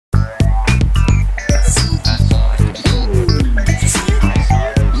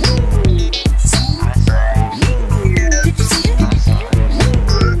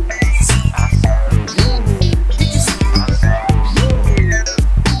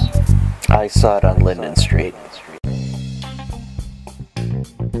saw it on Linden Street.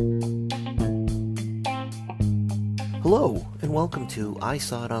 Hello, and welcome to I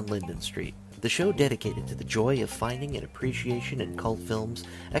Saw It on Linden Street, the show dedicated to the joy of finding and appreciation in cult films,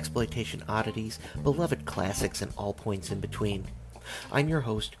 exploitation oddities, beloved classics, and all points in between. I'm your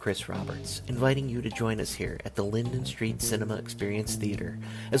host, Chris Roberts, inviting you to join us here at the Linden Street Cinema Experience Theater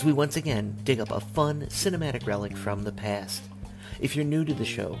as we once again dig up a fun cinematic relic from the past. If you're new to the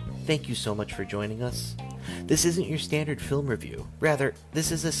show, thank you so much for joining us. This isn't your standard film review. Rather,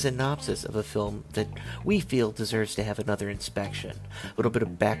 this is a synopsis of a film that we feel deserves to have another inspection. A little bit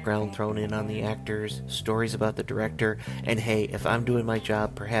of background thrown in on the actors, stories about the director, and hey, if I'm doing my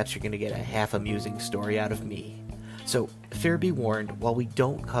job, perhaps you're going to get a half-amusing story out of me. So, fair be warned, while we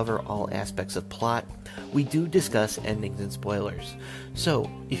don't cover all aspects of plot, we do discuss endings and spoilers. So,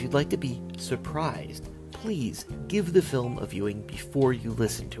 if you'd like to be surprised, please give the film a viewing before you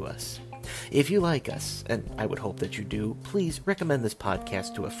listen to us. If you like us, and I would hope that you do, please recommend this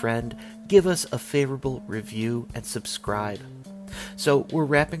podcast to a friend, give us a favorable review, and subscribe. So, we're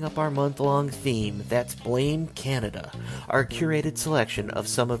wrapping up our month-long theme, that's Blame Canada, our curated selection of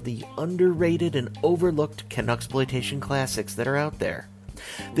some of the underrated and overlooked Canucksploitation classics that are out there.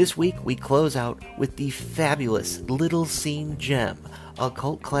 This week, we close out with the fabulous Little Scene gem, a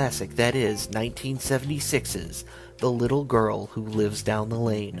cult classic that is 1976's The Little Girl Who Lives Down the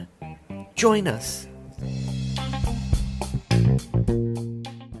Lane. Join us!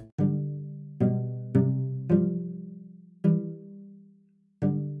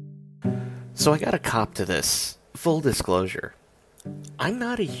 So I gotta cop to this. Full disclosure. I'm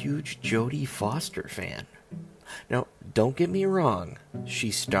not a huge Jodie Foster fan. Now, don't get me wrong.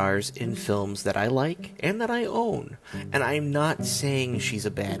 She stars in films that I like and that I own. And I'm not saying she's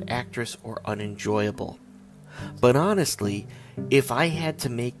a bad actress or unenjoyable. But honestly, if I had to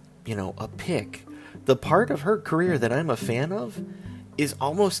make, a pick, the part of her career that I'm a fan of is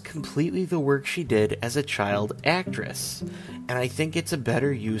almost completely the work she did as a child actress. And I think it's a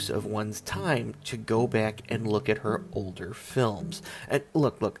better use of one's time to go back and look at her older films. And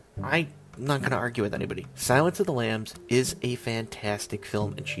look, I'm not going to argue with anybody. Silence of the Lambs is a fantastic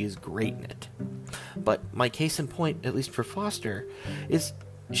film, and she is great in it. But my case in point, at least for Foster, is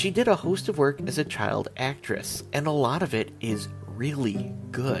she did a host of work as a child actress, and a lot of it is really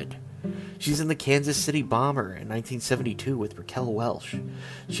good. She's in the Kansas City Bomber in 1972 with Raquel Welch.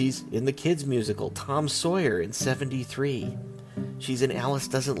 She's in the kids musical Tom Sawyer in 73. She's in Alice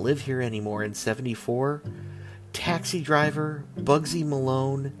Doesn't Live Here Anymore in 74. Taxi Driver, Bugsy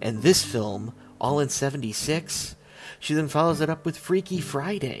Malone, and this film, all in 76. She then follows it up with Freaky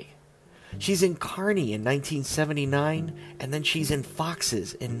Friday. She's in Carney in 1979, and then she's in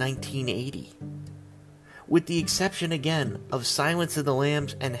Foxes in 1980. With the exception, again, of Silence of the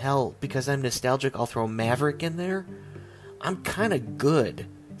Lambs and hell, because I'm nostalgic, I'll throw Maverick in there, I'm kind of good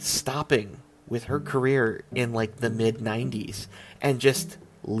stopping with her career in, the mid-90s and just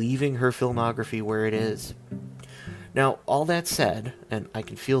leaving her filmography where it is. Now, all that said, and I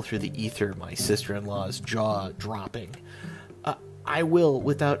can feel through the ether my sister-in-law's jaw dropping, I will,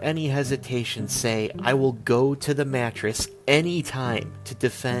 without any hesitation, say I will go to the mattress any time to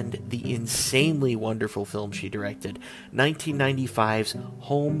defend the insanely wonderful film she directed. 1995's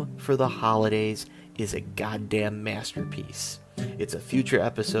Home for the Holidays is a goddamn masterpiece. It's a future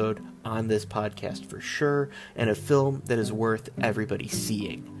episode on this podcast for sure, and a film that is worth everybody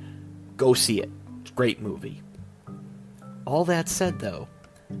seeing. Go see it. It's a great movie. All that said, though,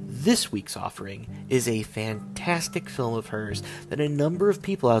 this week's offering is a fantastic film of hers that a number of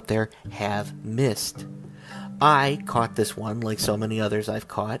people out there have missed. I caught this one, like so many others I've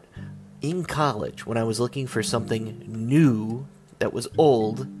caught, in college when I was looking for something new that was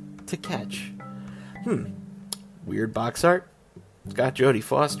old to catch. Weird box art? It's got Jodie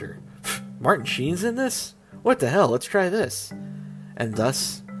Foster. Martin Sheen's in this? What the hell? Let's try this. And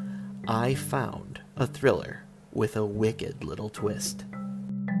thus, I found a thriller with a wicked little twist.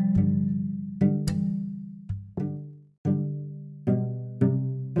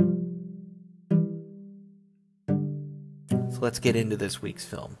 Let's get into this week's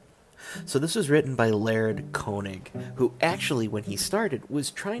film. So this was written by Laird Koenig, who actually, when he started, was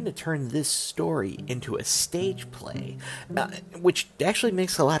trying to turn this story into a stage play, which actually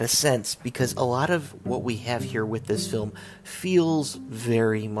makes a lot of sense, because a lot of what we have here with this film feels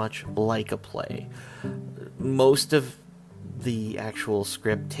very much like a play. Most of the actual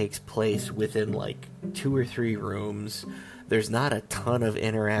script takes place within, 2 or 3 rooms. There's not a ton of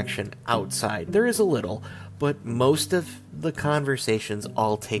interaction outside. There is a little, but most of the conversations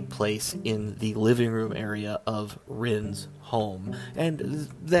all take place in the living room area of Rin's home, and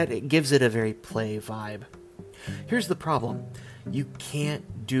that gives it a very play vibe. Here's the problem. You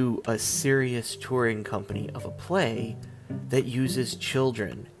can't do a serious touring company of a play that uses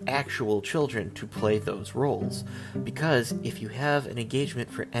children, actual children, to play those roles. Because if you have an engagement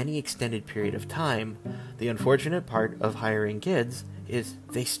for any extended period of time, the unfortunate part of hiring kids is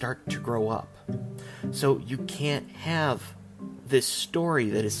they start to grow up. So you can't have this story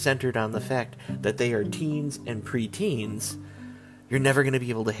that is centered on the fact that they are teens and preteens. You're never going to be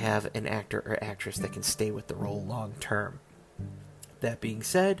able to have an actor or actress that can stay with the role long term. That being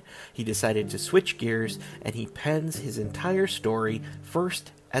said, he decided to switch gears, and he pens his entire story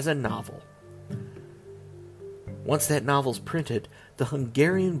first as a novel. Once that novel's printed, the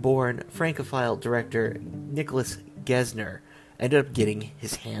Hungarian-born Francophile director Nicholas Gesner ended up getting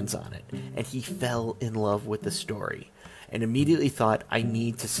his hands on it, and he fell in love with the story, and immediately thought, I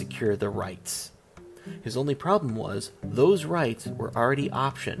need to secure the rights. His only problem was, those rights were already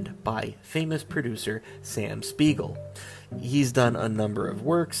optioned by famous producer Sam Spiegel. He's done a number of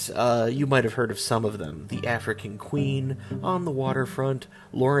works. You might have heard of some of them. The African Queen, On the Waterfront,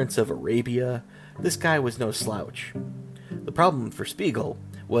 Lawrence of Arabia. This guy was no slouch. The problem for Spiegel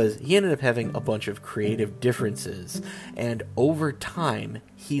was he ended up having a bunch of creative differences, and over time,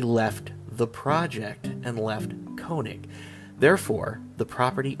 he left the project and left Koenig. Therefore, the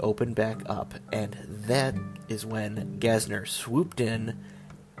property opened back up, and that is when Gesner swooped in,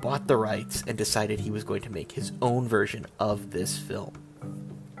 bought the rights, and decided he was going to make his own version of this film.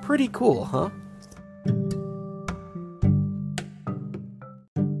 Pretty cool, huh?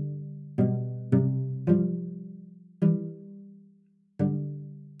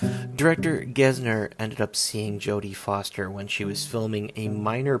 Director Gesner ended up seeing Jodie Foster when she was filming a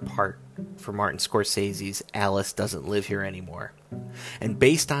minor part for Martin Scorsese's Alice Doesn't Live Here Anymore. And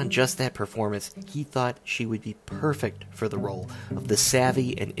based on just that performance, he thought she would be perfect for the role of the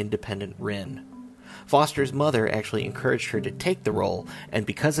savvy and independent Rin. Foster's mother actually encouraged her to take the role, and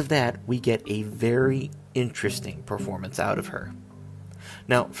because of that, we get a very interesting performance out of her.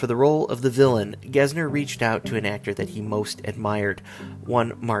 Now, for the role of the villain, Gesner reached out to an actor that he most admired,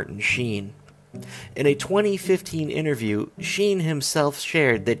 one Martin Sheen. In a 2015 interview, Sheen himself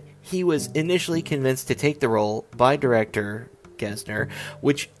shared that he was initially convinced to take the role by director Gesner,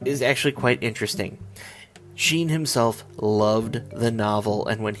 which is actually quite interesting. Sheen himself loved the novel,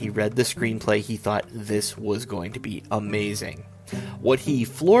 and when he read the screenplay, he thought this was going to be amazing. What he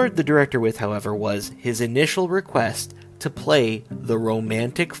floored the director with, however, was his initial request to play the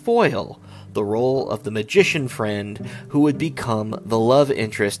romantic foil, the role of the magician friend who would become the love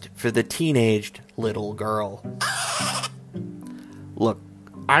interest for the teenaged little girl. Look,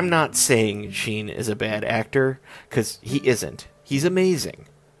 I'm not saying Sheen is a bad actor, because he isn't. He's amazing.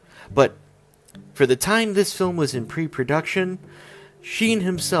 But for the time this film was in pre-production, Sheen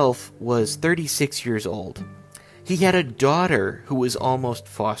himself was 36 years old. He had a daughter who was almost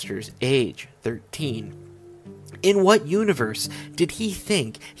Foster's age, 13. In what universe did he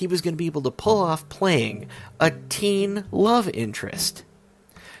think he was going to be able to pull off playing a teen love interest?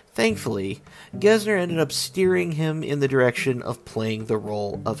 Thankfully, Gesner ended up steering him in the direction of playing the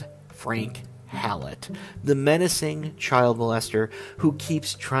role of Frank Hallett, the menacing child molester who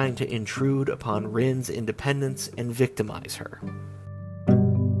keeps trying to intrude upon Rin's independence and victimize her.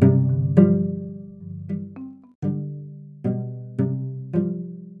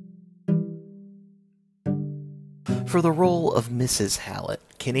 For the role of Mrs. Hallett,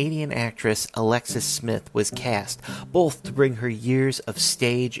 Canadian actress Alexis Smith was cast, both to bring her years of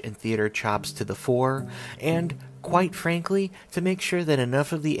stage and theater chops to the fore, and, quite frankly, to make sure that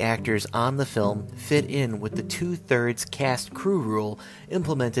enough of the actors on the film fit in with the 2/3 cast crew rule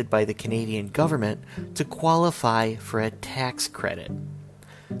implemented by the Canadian government to qualify for a tax credit.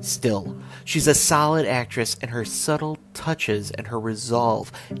 Still, she's a solid actress, and her subtle touches and her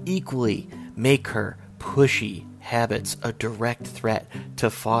resolve equally make her pushy habits a direct threat to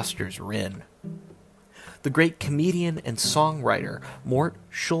Foster's Rin. The great comedian and songwriter Mort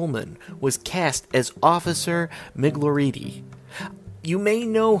Schulman was cast as Officer Migloridi. You may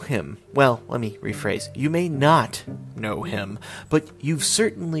know him. Well, let me rephrase. You may not know him, but you've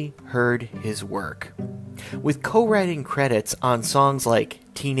certainly heard his work. With co-writing credits on songs like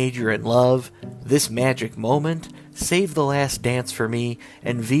Teenager in Love, This Magic Moment, Save the Last Dance for Me,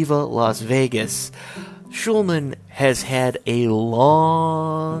 and Viva Las Vegas, Schulman has had a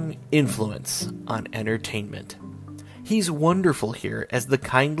long influence on entertainment. He's wonderful here as the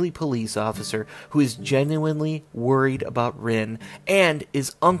kindly police officer who is genuinely worried about Rin and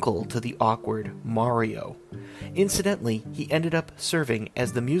is uncle to the awkward Mario. Incidentally, he ended up serving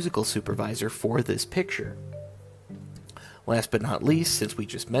as the musical supervisor for this picture. Last but not least, since we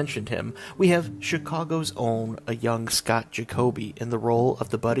just mentioned him, we have Chicago's own a young Scott Jacoby in the role of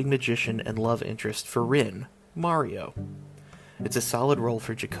the budding magician and love interest for Rin, Mario. It's a solid role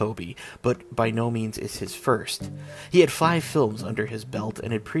for Jacoby, but by no means is his first. He had 5 films under his belt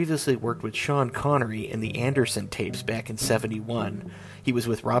and had previously worked with Sean Connery in the Anderson tapes back in '71. He was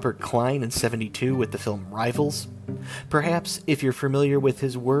with Robert Klein in '72 with the film Rivals. Perhaps, if you're familiar with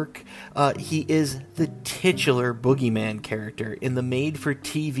his work, he is the titular boogeyman character in the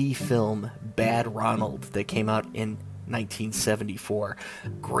made-for-TV film Bad Ronald that came out in 1974.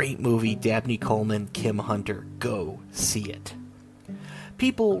 Great movie, Dabney Coleman, Kim Hunter. Go see it.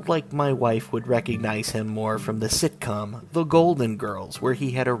 People like my wife would recognize him more from the sitcom The Golden Girls, where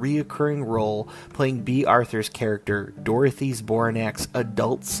he had a reoccurring role playing B. Arthur's character Dorothy Zbornak's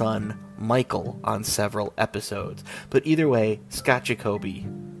adult son, Michael, on several episodes. But either way, Scott Jacoby,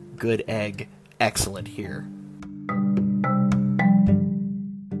 good egg, excellent here.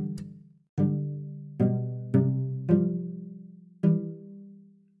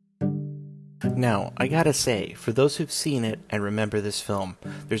 Now, I gotta say, for those who've seen it and remember this film,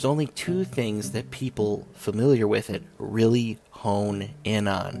 there's only 2 things that people familiar with it really hone in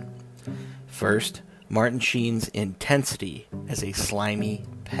on. First, Martin Sheen's intensity as a slimy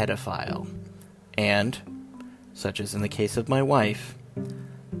pedophile. And, such as in the case of my wife,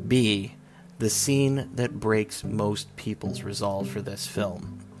 B, the scene that breaks most people's resolve for this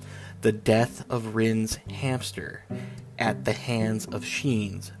film. The death of Rin's hamster at the hands of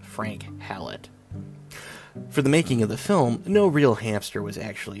Sheen's Frank Hallett. For the making of the film, no real hamster was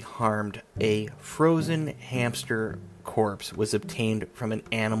actually harmed. A frozen hamster corpse was obtained from an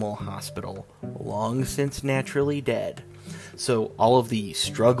animal hospital, long since naturally dead. So all of the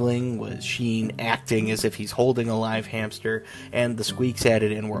struggling was Sheen acting as if he's holding a live hamster, and the squeaks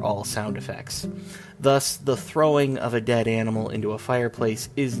added in were all sound effects. Thus, the throwing of a dead animal into a fireplace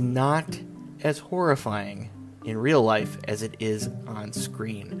is not as horrifying in real life as it is on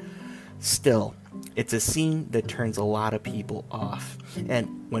screen. Still, it's a scene that turns a lot of people off,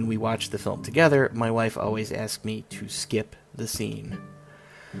 and when we watch the film together, my wife always asks me to skip the scene.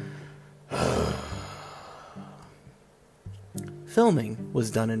 Filming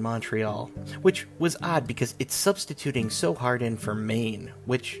was done in Montreal, which was odd because it's substituting so hard in for Maine,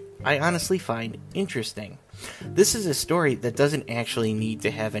 which I honestly find interesting. This is a story that doesn't actually need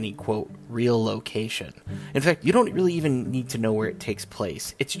to have any, quote, real location. In fact, you don't really even need to know where it takes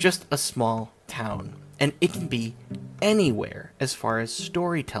place. It's just a small town, and it can be anywhere as far as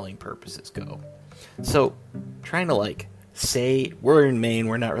storytelling purposes go. So, trying to, say we're in Maine,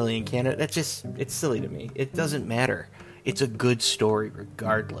 we're not really in Canada, it's silly to me. It doesn't matter. It's a good story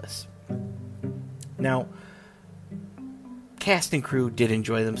regardless. Now, cast and crew did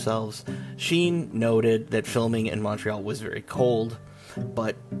enjoy themselves. Sheen noted that filming in Montreal was very cold,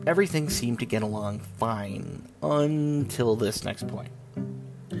 but everything seemed to get along fine until this next point.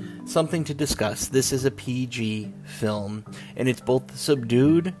 Something to discuss. This is a PG film, and it's both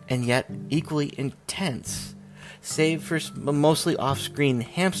subdued and yet equally intense. Save for mostly off-screen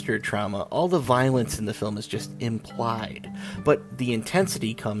hamster trauma, all the violence in the film is just implied, but the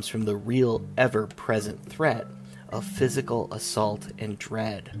intensity comes from the real, ever-present threat of physical assault and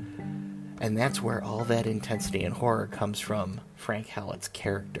dread. And that's where all that intensity and horror comes from Frank Hallett's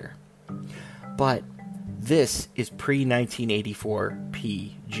character. But this is pre-1984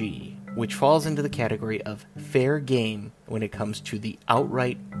 PG, which falls into the category of fair game when it comes to the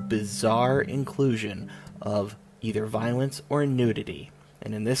outright bizarre inclusion of either violence or nudity.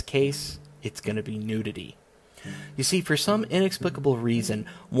 And in this case, it's going to be nudity. You see, for some inexplicable reason,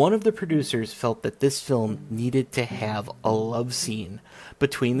 one of the producers felt that this film needed to have a love scene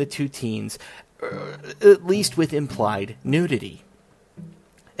between the 2 teens, at least with implied nudity.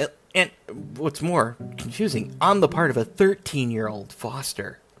 And what's more confusing, on the part of a 13-year-old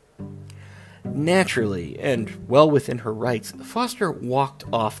Foster. Naturally, and well within her rights, Foster walked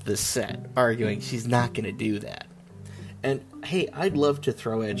off the set, arguing she's not going to do that. And, hey, I'd love to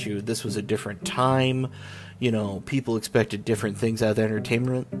throw at you, this was a different time, people expected different things out of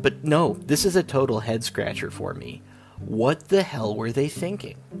entertainment, but no, this is a total head-scratcher for me. What the hell were they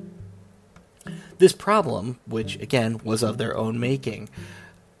thinking? This problem, which, again, was of their own making,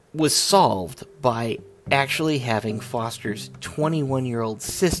 was solved by actually having Foster's 21-year-old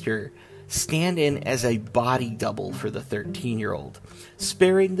sister stand in as a body double for the 13-year-old,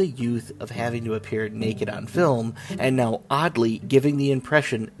 sparing the youth of having to appear naked on film, and now oddly giving the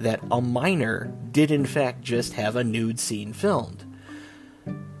impression that a minor did in fact just have a nude scene filmed.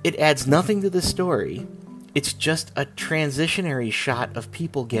 It adds nothing to the story. It's just a transitionary shot of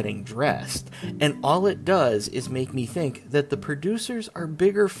people getting dressed, and all it does is make me think that the producers are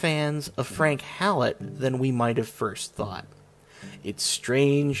bigger fans of Frank Hallett than we might have first thought. It's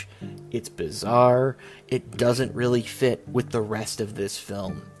strange, it's bizarre, it doesn't really fit with the rest of this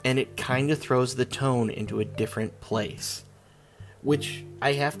film, and it kind of throws the tone into a different place. Which,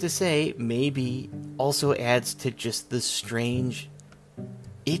 I have to say, maybe also adds to just the strange,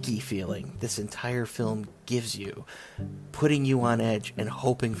 icky feeling this entire film gives you, putting you on edge and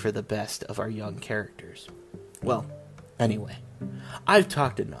hoping for the best of our young characters. Well, anyway, I've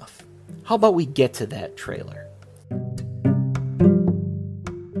talked enough. How about we get to that trailer?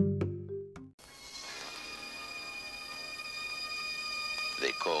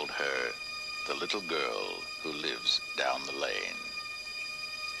 They called her the little girl who lives down the lane.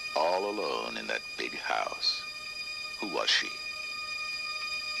 All alone in that big house. Who was she?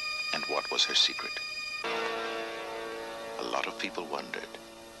 And what was her secret? A lot of people wondered.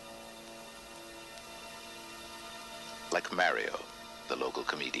 Like Mario, the local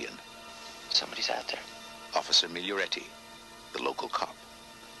comedian. Somebody's out there. Officer Miglioretti, the local cop.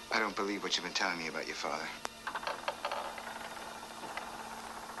 I don't believe what you've been telling me about your father.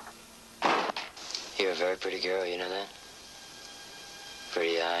 You're a very pretty girl, you know that?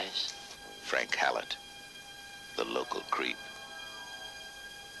 Pretty eyes. Frank Hallett, the local creep.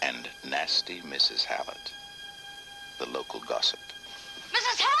 And nasty Mrs. Hallett, the local gossip.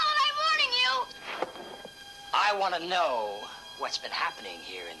 Mrs. Hallett, I'm warning you! I want to know what's been happening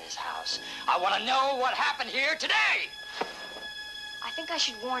here in this house. I want to know what happened here today! I think I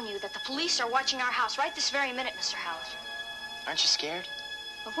should warn you that the police are watching our house right this very minute, Mr. Hallett. Aren't you scared?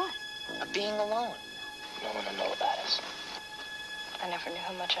 Of what? Of being alone. No one will know about us. I never knew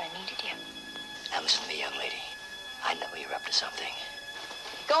how much I needed you. Now listen to me, young lady. I know you're up to something.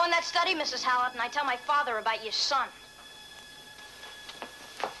 Go in that study, Mrs. Hallett, and I tell my father about your son.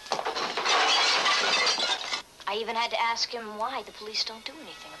 I even had to ask him why the police don't do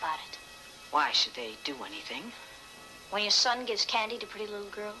anything about it. Why should they do anything? When your son gives candy to pretty little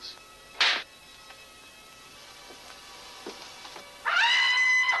girls.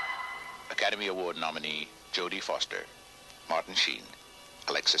 Academy Award nominee Jodie Foster, Martin Sheen,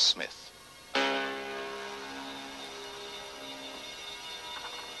 Alexis Smith. Get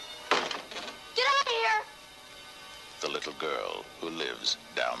out of here! The little girl who lives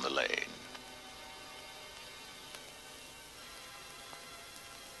down the lane.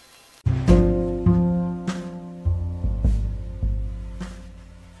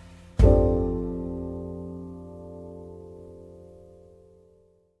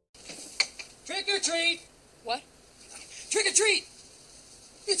 Trick or treat! What? Trick or treat!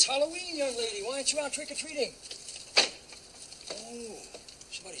 It's Halloween, young lady. Why aren't you out trick or treating? Oh,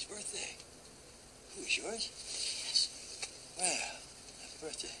 somebody's birthday. Who is yours? Yes. Well, happy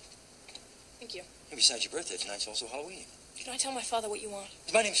birthday. Thank you. And besides your birthday, tonight's also Halloween. Should I tell my father what you want?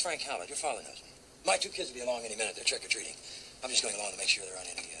 My name's Frank Hallett. Your father knows me. My two kids will be along any minute. They're trick or treating. I'm just going along to make sure there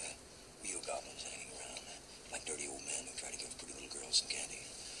aren't any real goblins hanging around, like dirty old men who try to give pretty little girls some candy.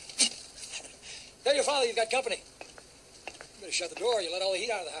 Tell your father you've got company. You better shut the door. You let all the heat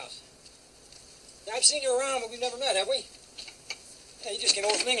out of the house. I've seen you around, but we've never met, have we? Yeah, you just came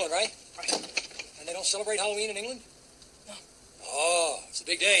over from England, right? Right. And they don't celebrate Halloween in England? No. Oh, it's a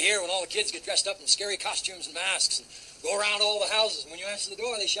big day here when all the kids get dressed up in scary costumes and masks and go around all the houses. And when you answer the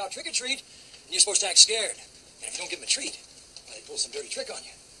door, they shout trick or treat, and you're supposed to act scared. And if you don't give them a treat, well, they pull some dirty trick on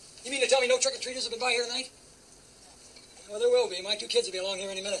you. You mean to tell me no trick or treaters have been by here tonight? Well, there will be. My two kids will be along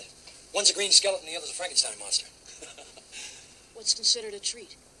here any minute. One's a green skeleton, the other's a Frankenstein monster. What's considered a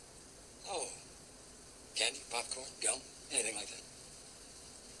treat? Oh, candy, popcorn, gum, anything like that.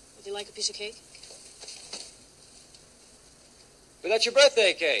 Would they like a piece of cake? But that's your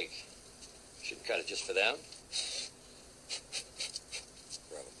birthday cake. You shouldn't cut it just for them.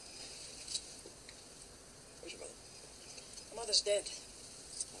 Bravo. Where's your mother? My mother's dead.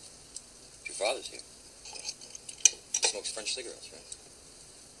 Your father's here. He smokes French cigarettes, right?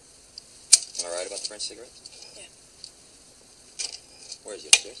 Am I right about the French cigarettes? Yeah. Where is he,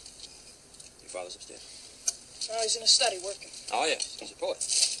 upstairs? Your father's upstairs? Oh, he's in a study working. Oh, yes. He's a poet.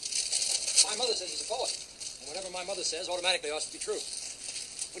 My mother says he's a poet. And whatever my mother says automatically ought to be true.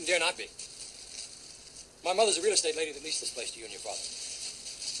 Wouldn't dare not be. My mother's a real estate lady that leased this place to you and your father.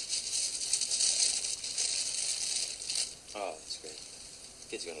 Oh, that's great.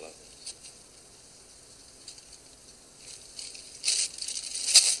 Kids are going to love this.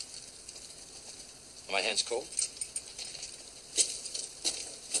 Are my hands cold?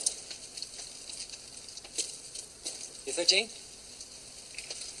 You 13?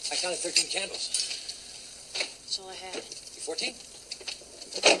 I counted 13 candles. That's all I had. You 14?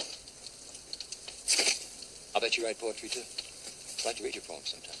 I'll bet you write poetry, too. I'd like to read your poems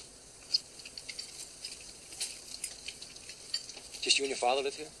sometime. Just you and your father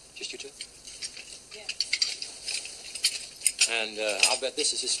live here? Just you two? Yeah. And I'll bet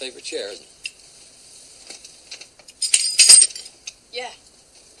this is his favorite chair, isn't it? Yeah.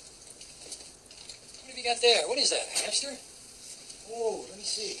 What have you got there? What is that, a hamster? Oh, let me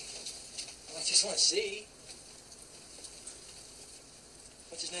see. Oh, I just want to see.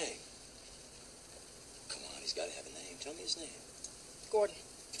 What's his name? Come on, he's got to have a name. Tell me his name. Gordon.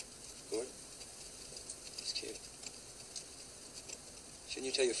 Gordon? He's cute. Shouldn't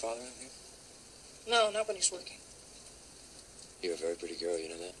you tell your father I'm here? No, not when he's working. You're a very pretty girl, you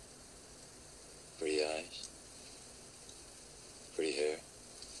know that? Pretty eyes. Pretty hair.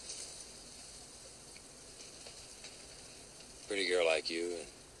 Pretty girl like you, and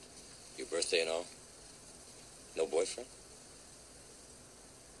your birthday and all. No boyfriend?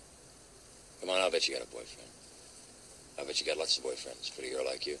 Come on, I'll bet you got a boyfriend. I'll bet you got lots of boyfriends. Pretty girl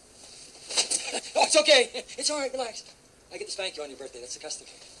like you. Oh, it's okay. It's all right. Relax. I get to spank you on your birthday. That's the custom.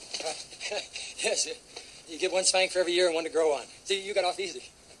 Yes, you get one spank for every year and one to grow on. See, you got off easy.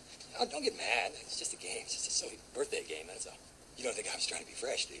 Oh, don't get mad. It's just a game. It's just a silly birthday game, that's all. You don't think I was trying to be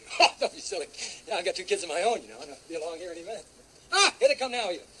fresh, do you? Oh, don't be silly. Yeah, I've got 2 kids of my own, you know. I'll be along here any minute. Ah, here they come now,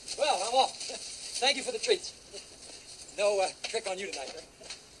 you. Well, I'm off. Thank you for the treats. No trick on you tonight, right?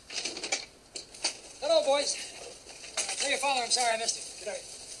 Hello, boys. Tell your father I'm sorry I missed him. Good night.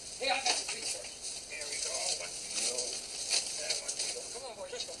 Hey, I've got some treats for you. Here we go. Come on,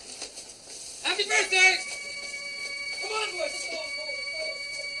 boys, let's go. Happy birthday! Come on, boys, let's go.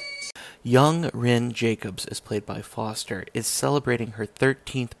 Young Rin Jacobs, as played by Foster, is celebrating her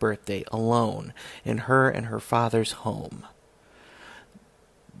 13th birthday alone in her and her father's home.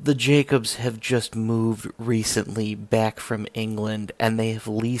 The Jacobs have just moved recently back from England, and they have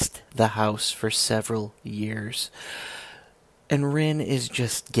leased the house for several years. And Rin is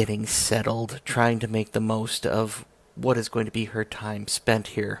just getting settled, trying to make the most of what is going to be her time spent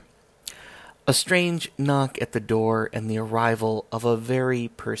here. A strange knock at the door and the arrival of a very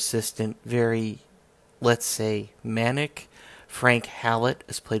persistent, very, let's say, manic Frank Hallett,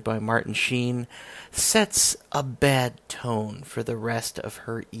 as played by Martin Sheen, sets a bad tone for the rest of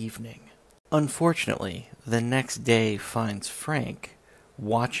her evening. Unfortunately, the next day finds Frank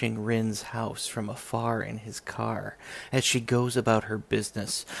watching Rin's house from afar in his car as she goes about her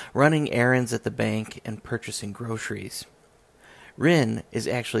business, running errands at the bank and purchasing groceries. Rin is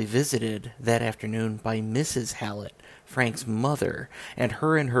actually visited that afternoon by Mrs. Hallett, Frank's mother, and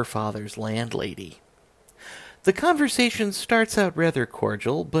her father's landlady. The conversation starts out rather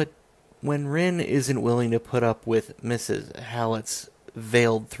cordial, but when Rin isn't willing to put up with Mrs. Hallett's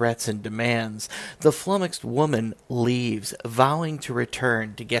veiled threats and demands, the flummoxed woman leaves, vowing to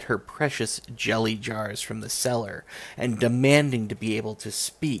return to get her precious jelly jars from the cellar, and demanding to be able to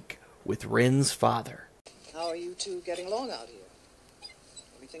speak with Rin's father. How are you two getting along out here?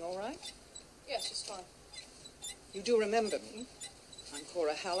 Everything all right? Yes, it's fine. You do remember me. I'm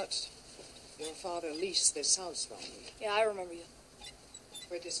Cora Hallett. Your father leased this house from me. Yeah, I remember you.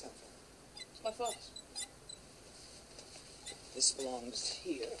 Where'd this come from? It's my father's. This belongs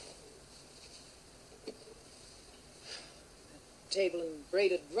here. Table and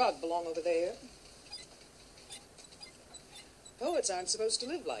braided rug belong over there. Poets aren't supposed to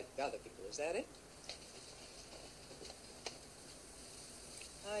live like other people, is that it?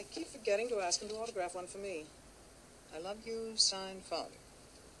 I keep forgetting to ask him to autograph one for me. I love you, signed, Father.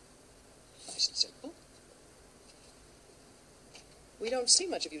 Nice and simple. We don't see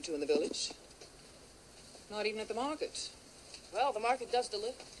much of you two in the village. Not even at the market. Well, the market does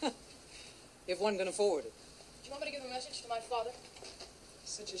deliver. If one can afford it. Do you want me to give a message to my father?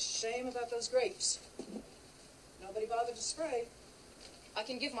 Such a shame about those grapes. Nobody bothered to spray. I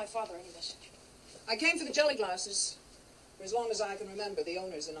can give my father any message. I came for the jelly glasses. For as long as I can remember, the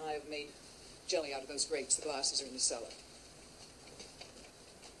owners and I have made jelly out of those grapes. The glasses are in the cellar.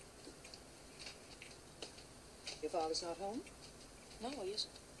 Your father's not home? No, he isn't.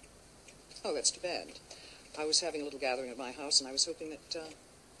 Oh, that's too bad. I was having a little gathering at my house, and I was hoping that,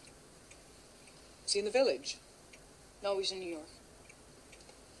 is he in the village? No, he's in New York.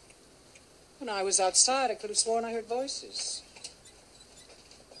 When I was outside, I could have sworn I heard voices.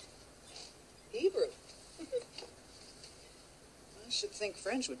 Hebrew. I should think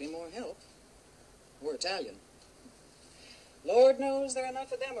French would be more help. Or Italian. Lord knows there are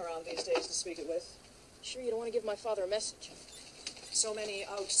enough of them around these days to speak it with. Sure you don't want to give my father a message? So many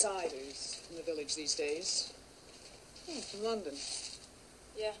outsiders in the village these days. From London.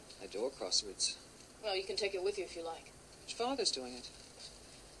 Yeah. A door crossroads. Well, you can take it with you if you like. Your father's doing it.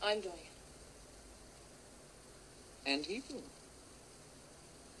 I'm doing it. And he will.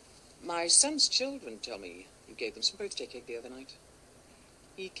 My son's children tell me you gave them some birthday cake the other night.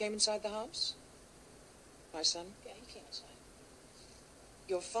 He came inside the house? My son? Yeah, he came inside.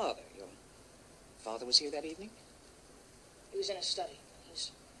 Your father was here that evening? He was in his study.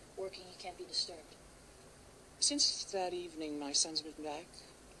 He's working. He can't be disturbed. Since that evening, my son's been back?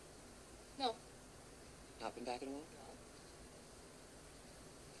 No. Not been back at all? No.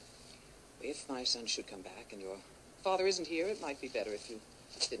 If my son should come back and your father isn't here, it might be better if you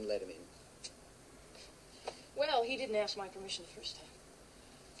didn't let him in. Well, he didn't ask my permission the first time.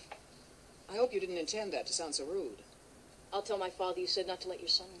 I hope you didn't intend that to sound so rude. I'll tell my father you said not to let your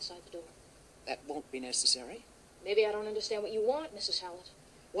son inside the door. That won't be necessary. Maybe I don't understand what you want, Mrs. Hallett.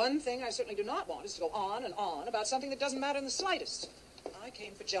 One thing I certainly do not want is to go on and on about something that doesn't matter in the slightest. I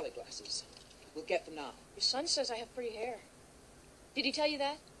came for jelly glasses. We'll get them now. Your son says I have pretty hair. Did he tell you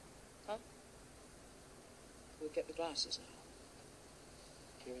that? Huh? We'll get the glasses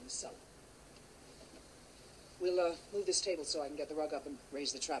now. Here in the cellar. We'll move this table so I can get the rug up and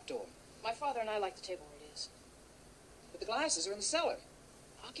raise the trap door. My father and I like the table where it is. But the glasses are in the cellar.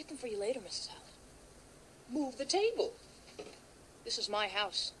 I'll get them for you later, Mrs. Hallett. Move the table. This is my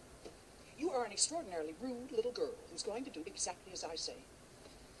house. You are an extraordinarily rude little girl who's going to do exactly as I say.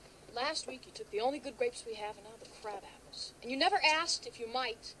 Last week you took the only good grapes we have and now the crab apples. And you never asked if you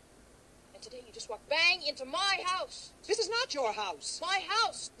might. And today you just walked bang into my house. This is not your house. My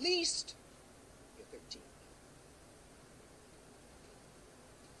house. Least. You're 13.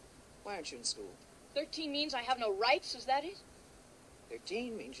 Why aren't you in school? 13 means I have no rights, is that it?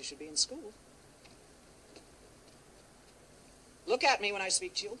 13 means you should be in school. Look at me when I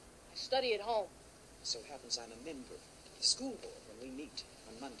speak to you. I study at home. So it happens I'm a member of the school board. When we meet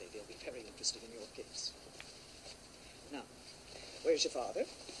on Monday, they'll be very interested in your case. Now, where's your father?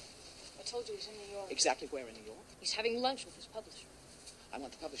 I told you he's in New York. Exactly where in New York? He's having lunch with his publisher. I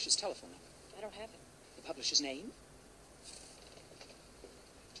want the publisher's telephone number. I don't have it. The publisher's name?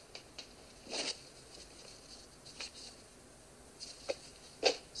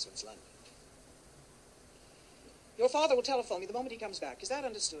 So it's London. Your father will telephone me the moment he comes back. Is that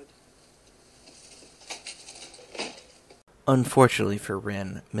understood? Unfortunately for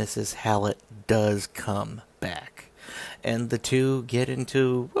Rin, Mrs. Hallett does come back, and the two get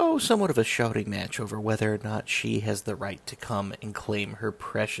into, somewhat of a shouting match over whether or not she has the right to come and claim her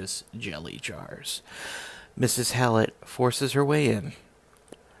precious jelly jars. Mrs. Hallett forces her way in,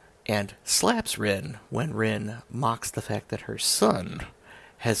 and slaps Rin when Rin mocks the fact that her son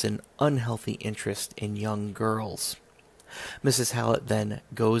has an unhealthy interest in young girls. Mrs. Hallett then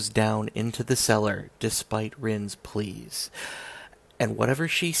goes down into the cellar despite Rin's pleas, and whatever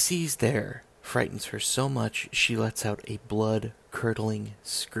she sees there frightens her so much she lets out a blood-curdling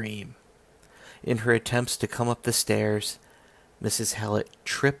scream. In her attempts to come up the stairs, Mrs. Hallett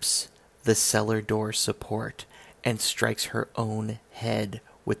trips the cellar door support and strikes her own head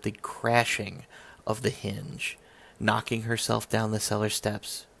with the crashing of the hinge, knocking herself down the cellar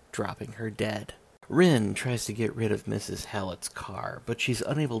steps, dropping her dead. Rin tries to get rid of Mrs. Hallett's car, but she's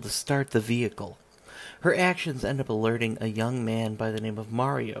unable to start the vehicle. Her actions end up alerting a young man by the name of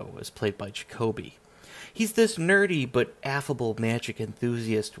Mario, as played by Jacoby. He's this nerdy but affable magic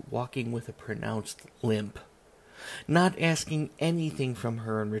enthusiast walking with a pronounced limp. Not asking anything from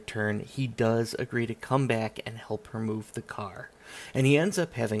her in return, he does agree to come back and help her move the car. And he ends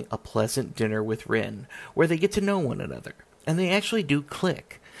up having a pleasant dinner with Rin, where they get to know one another. And they actually do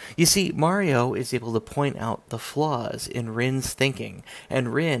click. You see, Mario is able to point out the flaws in Rin's thinking,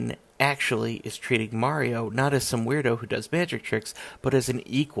 and Rin actually is treating Mario not as some weirdo who does magic tricks, but as an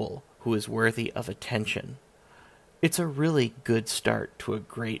equal who is worthy of attention. It's a really good start to a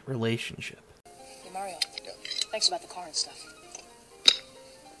great relationship. Hey, Mario. Yeah. Thanks about the car and stuff.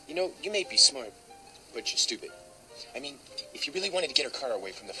 You know, you may be smart, but you're stupid. I mean, if you really wanted to get her car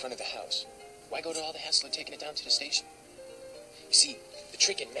away from the front of the house, why go to all the hassle of taking it down to the station? You see, the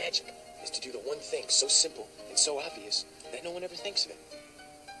trick in magic is to do the one thing so simple and so obvious that no one ever thinks of it.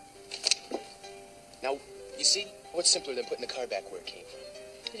 Now, you see, what's simpler than putting the car back where it came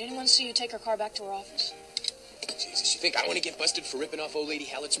from? Did anyone see you take her car back to her office? Jesus, you think I want to get busted for ripping off old lady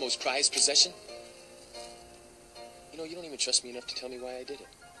Hallett's most prized possession? You know, you don't even trust me enough to tell me why I did it.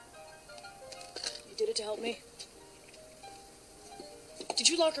 You did it to help me? Did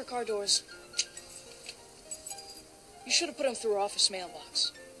you lock her car doors? You should have put them through her office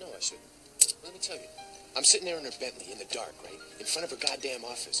mailbox. No, I shouldn't. Let me tell you. I'm sitting there in her Bentley in the dark, right? In front of her goddamn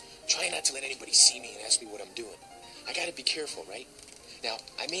office, trying not to let anybody see me and ask me what I'm doing. I gotta be careful, right? Now,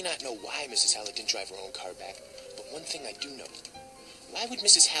 I may not know why Mrs. Hallett didn't drive her own car back, but one thing I do know. Why would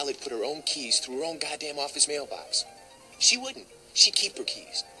Mrs. Hallett put her own keys through her own goddamn office mailbox? She wouldn't. She'd keep her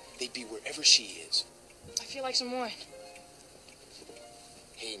keys. They'd be wherever she is. I feel like some wine.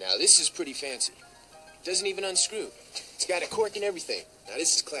 Hey, now, this is pretty fancy. Doesn't even unscrew. It's got a cork and everything. Now,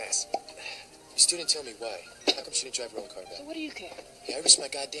 this is class. You still didn't tell me why. How come she didn't drive her own car back? So what do you care? Hey, I risked my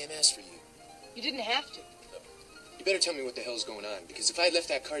goddamn ass for you. You didn't have to. You better tell me what the hell's going on, because if I had left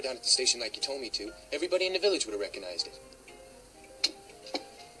that car down at the station like you told me to, everybody in the village would have recognized it.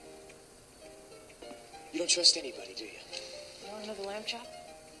 You don't trust anybody, do you? You want another lamb chop?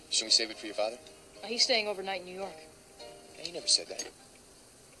 Should we save it for your father? He's staying overnight in New York. Yeah, he never said that. Have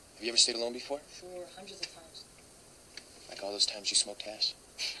you ever stayed alone before? Sure, hundreds of times. Like all those times you smoked hash?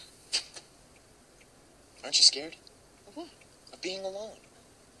 Aren't you scared? Of what? Of being alone.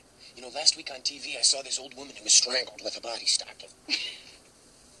 You know, last week on TV, I saw this old woman who was strangled with a body stocking.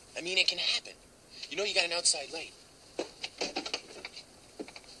 I mean, it can happen. You know you got an outside light.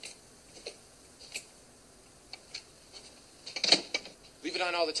 Leave it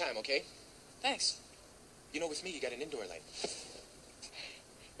on all the time, okay? Thanks. You know, with me, you got an indoor light.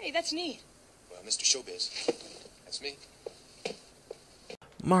 Hey, that's neat. Well, Mr. Showbiz, that's me.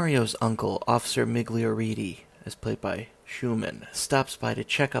 Mario's uncle, Officer Miglioriti, as played by Schumann, stops by to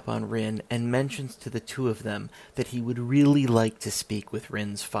check up on Rin and mentions to the two of them that he would really like to speak with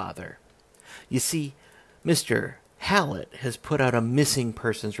Rin's father. You see, Mr. Hallett has put out a missing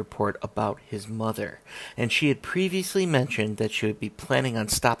persons report about his mother, and she had previously mentioned that she would be planning on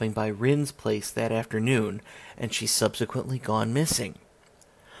stopping by Rin's place that afternoon, and she's subsequently gone missing.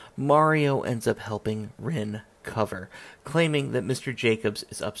 Mario ends up helping Rin cover, claiming that Mr. Jacobs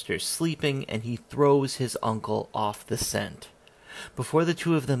is upstairs sleeping, and he throws his uncle off the scent. Before the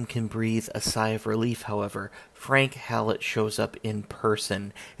two of them can breathe a sigh of relief, however, Frank Hallett shows up in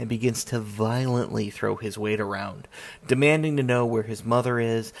person and begins to violently throw his weight around, demanding to know where his mother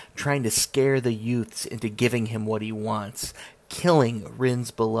is, trying to scare the youths into giving him what he wants, killing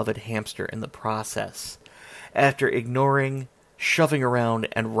Rin's beloved hamster in the process. After ignoring, shoving around,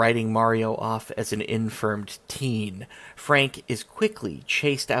 and writing Mario off as an infirmed teen, Frank is quickly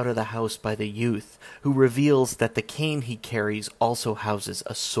chased out of the house by the youth, who reveals that the cane he carries also houses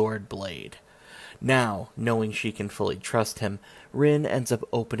a sword blade. Now, knowing she can fully trust him, Rin ends up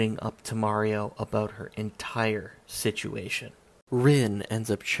opening up to Mario about her entire situation. Rin ends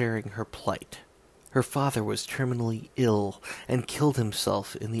up sharing her plight. Her father was terminally ill and killed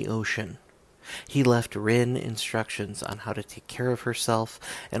himself in the ocean. He left Rin instructions on how to take care of herself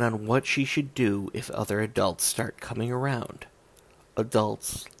and on what she should do if other adults start coming around.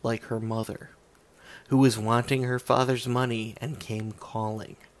 Adults like her mother, who was wanting her father's money and came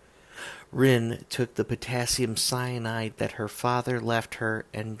calling. Rin took the potassium cyanide that her father left her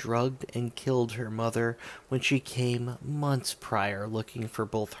and drugged and killed her mother when she came months prior looking for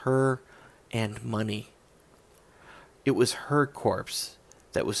both her and money. It was her corpse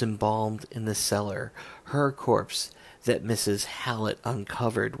that was embalmed in the cellar, her corpse that Mrs. Hallett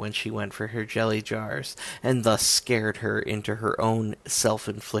uncovered when she went for her jelly jars, and thus scared her into her own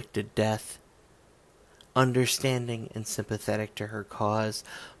self-inflicted death. Understanding and sympathetic to her cause,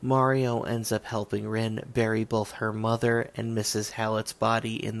 Mario ends up helping Rin bury both her mother and Mrs. Hallett's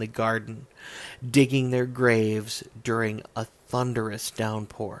body in the garden, digging their graves during a thunderous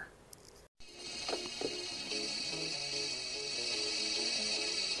downpour.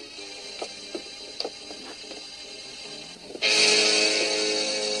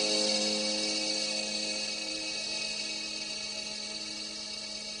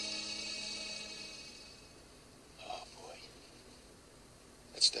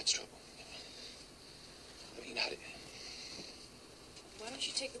 That's trouble. I mean, Why don't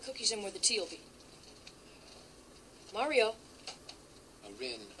you take the cookies in where the tea will be? Mario.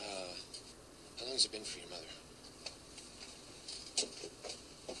 Rin, how long has it been for your mother?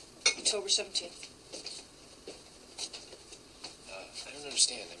 October 17th. I don't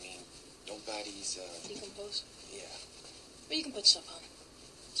understand. I mean, don't bodies, Decompose? Yeah. But you can put stuff on.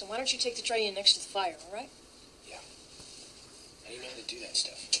 So why don't you take the tray in next to the fire, all right? Yeah. I didn't know how to do that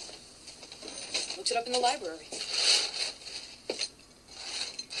stuff. Looked it up in the library.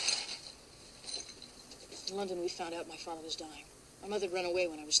 In London, we found out my father was dying. My mother had run away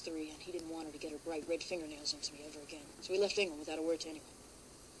when I was 3, and he didn't want her to get her bright red fingernails into me ever again. So we left England without a word to anyone.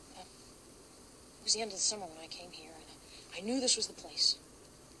 It was the end of the summer when I came here, and I knew this was the place.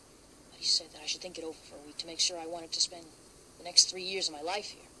 But he said that I should think it over for a week to make sure I wanted to spend the next 3 years of my life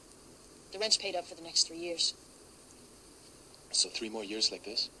here. The rent's paid up for the next 3 years. So 3 more years like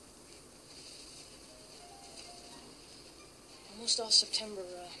this? Almost all September,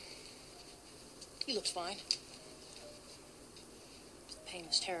 he looked fine. The pain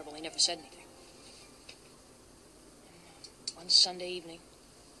was terrible. He never said anything. And, one Sunday evening,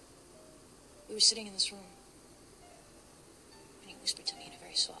 we were sitting in this room, and he whispered to me in a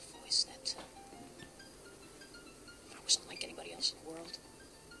very soft voice that I wasn't like anybody else in the world.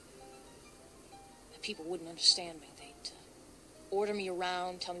 That people wouldn't understand me. They'd order me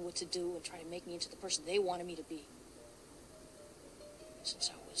around, tell me what to do, and try to make me into the person they wanted me to be.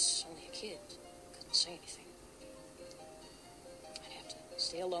 Since I was only a kid, I couldn't say anything. I'd have to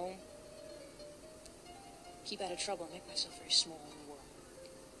stay alone, keep out of trouble, and make myself very small in the world.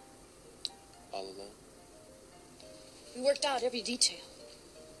 All alone? We worked out every detail.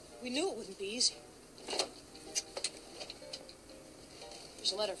 We knew it wouldn't be easy.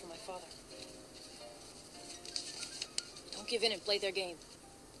 There's a letter from my father. Don't give in and play their game.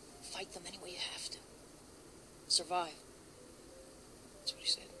 Fight them any way you have to. Survive. That's what he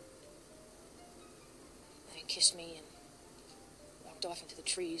said. Then he kissed me and walked off into the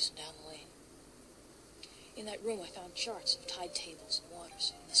trees and down the lane. In that room, I found charts of tide tables and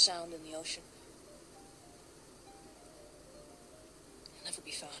waters and the sound in the ocean. They'll never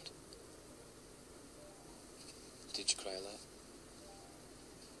be found. Did you cry a lot?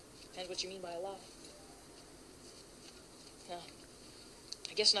 Depends what you mean by a lot. No,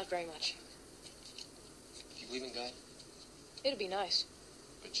 I guess not very much. You believe in God? It'd be nice.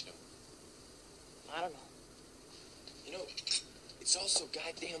 But you don't. I don't know. You know, it's all so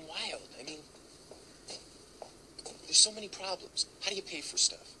goddamn wild. I mean, there's so many problems. How do you pay for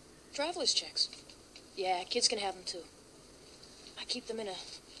stuff? Traveler's checks. Yeah, kids can have them too. I keep them in a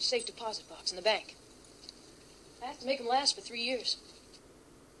safe deposit box in the bank. I have to make them last for 3 years.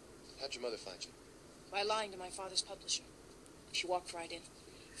 How'd your mother find you? By lying to my father's publisher. She walked right in.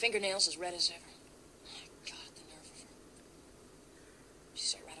 Fingernails as red as ever. My God, the nerve of her. She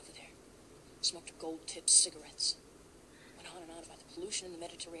sat right over there. Smoked her gold-tipped cigarettes. Went on and on about the pollution in the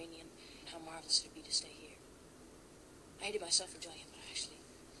Mediterranean and how marvelous it would be to stay here. I hated myself for doing it, but I actually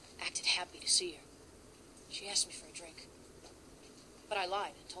acted happy to see her. She asked me for a drink. But I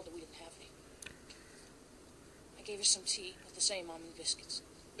lied and told her we didn't have any. I gave her some tea with the same almond biscuits.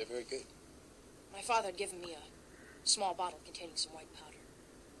 They're very good. My father had given me a small bottle containing some white powder.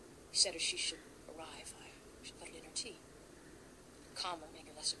 He said as she should arrive, I should put it in her tea. Calm her, make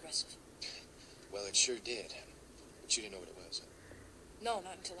her less aggressive. Well, it sure did. But you didn't know what it was. No,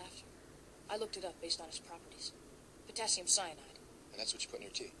 not until after. I looked it up based on its properties. Potassium cyanide. And that's what you put in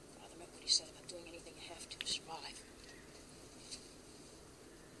your tea? Father meant what he said about doing anything you have to survive.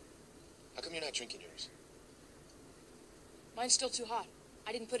 How come you're not drinking yours? Mine's still too hot.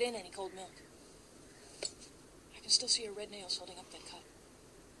 I didn't put in any cold milk. I can still see her red nails holding up that cup.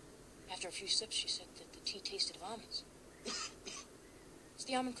 After a few sips, she said that the tea tasted of almonds. It's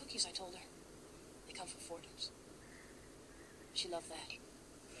the almond cookies, I told her. They come from Fordham's. She loved that.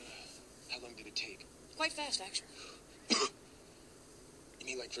 How long did it take? Quite fast, actually. You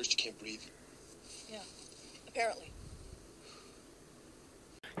mean like first you can't breathe? Yeah, apparently.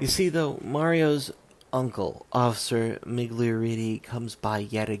 You see, though, Mario's uncle, Officer Miglioriti, comes by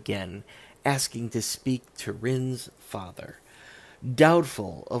yet again, asking to speak to Rin's father,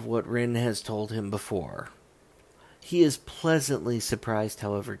 doubtful of what Rin has told him before. He is pleasantly surprised,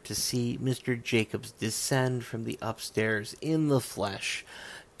 however, to see Mr. Jacobs descend from the upstairs in the flesh,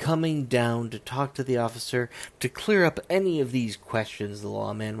 coming down to talk to the officer, to clear up any of these questions the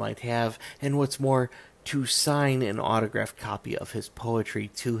lawman might have, and what's more, to sign an autographed copy of his poetry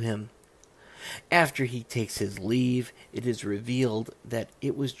to him. After he takes his leave, it is revealed that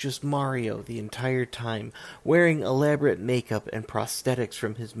it was just Mario the entire time, wearing elaborate makeup and prosthetics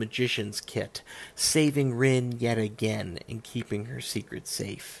from his magician's kit, saving Rin yet again and keeping her secret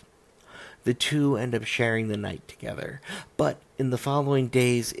safe. The two end up sharing the night together, but in the following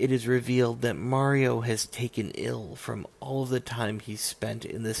days it is revealed that Mario has taken ill from all of the time he spent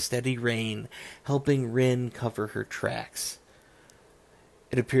in the steady rain helping Rin cover her tracks.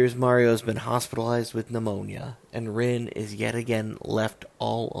 It appears Mario has been hospitalized with pneumonia, and Rin is yet again left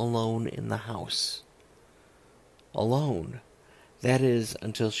all alone in the house. Alone. That is,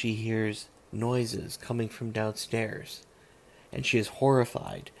 until she hears noises coming from downstairs, and she is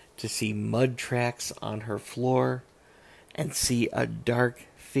horrified to see mud tracks on her floor and see a dark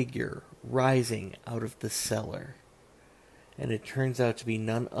figure rising out of the cellar. And it turns out to be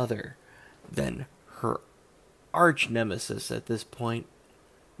none other than her arch nemesis at this point,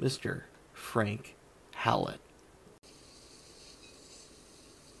 Mr. Frank Howlett.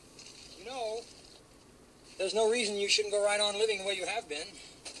 You There's no reason you shouldn't go right on living the way you have been.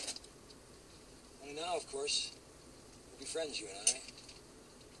 Only now, of course, we'll be friends, you and I.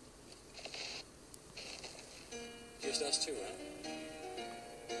 Just us two, huh?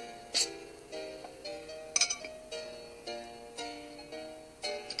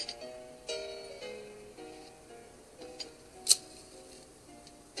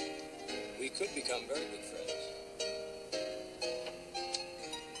 We could become very good friends.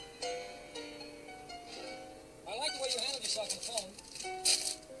 I like the way you handled yourself on the phone.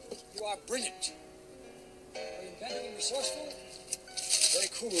 You are brilliant. Are you inventive and resourceful? Very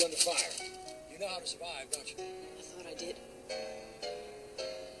cool under fire. You know how to survive, don't you? I thought I did.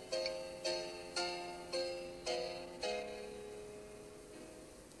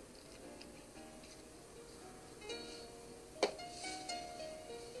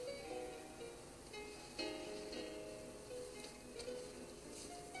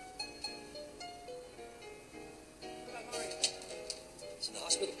 What about Mario? He's in the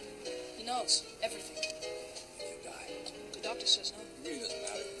hospital. He knows everything. He'll die. The doctor says no. It really doesn't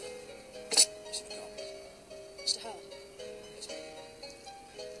matter. Listen, come. Mr. Howard, Yes, ma'am.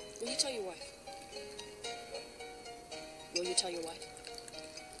 will you tell your wife? Will you tell your wife?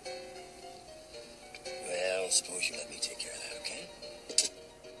 Well, suppose you let me take care of that, okay?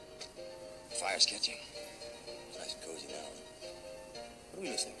 Fire's catching. It's nice and cozy now. What are we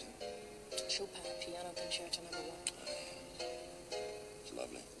listening to? Chopin, Piano Concerto No. 1. It's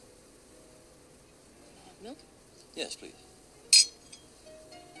lovely. Milk? Yes, please.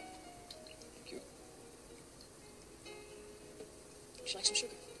 Thank you. Would you like some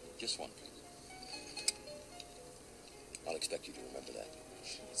sugar? Just one, please. I'll expect you to remember that.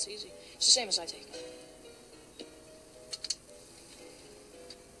 It's easy. It's the same as I take.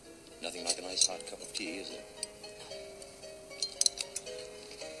 Nothing like a nice hot cup of tea, is it?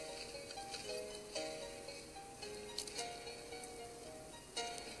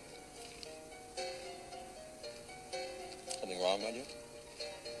 Something wrong, my dear?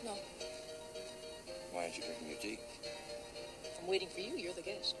 No. Why aren't you drinking your tea? If I'm waiting for you, you're the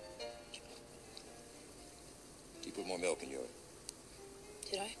guest. You put more milk in yours.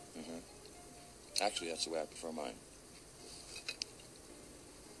 Did I? Mm-hmm. Actually, that's the way I prefer mine.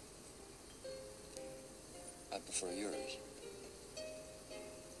 I prefer yours.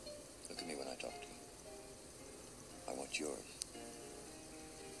 Look at me when I talk to you. I want yours.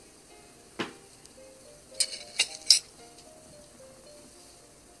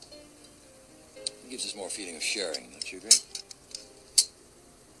 It gives us more feeling of sharing, don't you agree?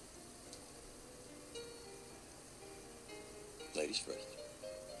 Ladies first.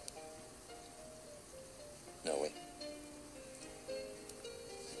 No, wait.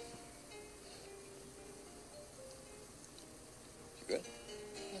 You good?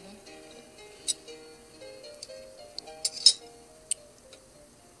 Mm-hmm.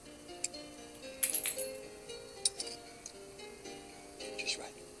 Just right.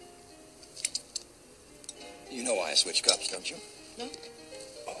 You know why I switch cups, don't you? No?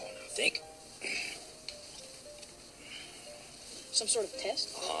 Oh, now think. Some sort of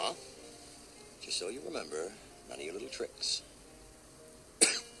test? Uh-huh. Just so you remember, none of your little tricks.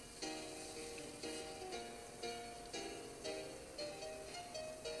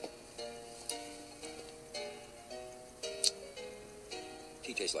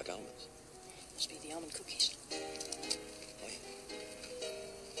 Tea tastes like almonds. Must be the almond cookies. Oh, yeah.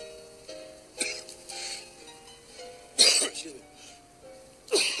 Excuse me.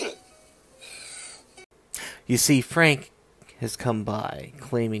 You see, Frank has come by,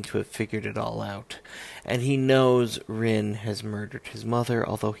 claiming to have figured it all out, and he knows Rin has murdered his mother,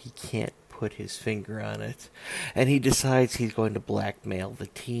 although he can't put his finger on it, and he decides he's going to blackmail the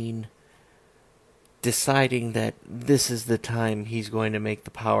teen, deciding that this is the time he's going to make the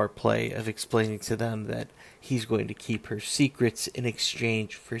power play of explaining to them that he's going to keep her secrets in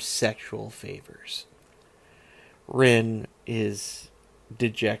exchange for sexual favors. Rin is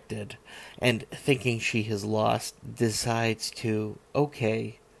dejected, and thinking she has lost, decides to,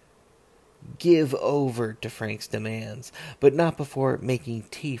 give over to Frank's demands, but not before making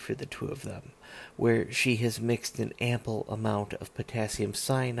tea for the two of them, where she has mixed an ample amount of potassium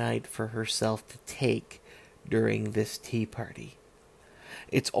cyanide for herself to take during this tea party.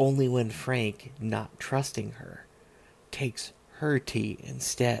 It's only when Frank, not trusting her, takes her tea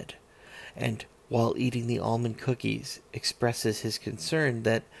instead, and while eating the almond cookies, expresses his concern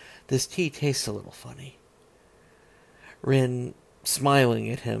that this tea tastes a little funny. Rin, smiling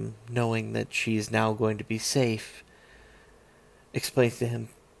at him, knowing that she is now going to be safe, explains to him,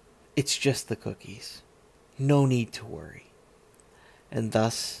 it's just the cookies. No need to worry. And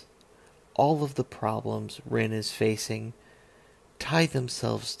thus, all of the problems Rin is facing tie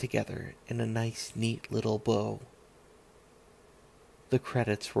themselves together in a nice, neat little bow. The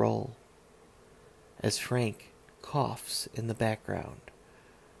credits roll as Frank coughs in the background,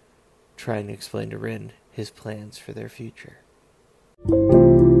 trying to explain to Rin his plans for their future.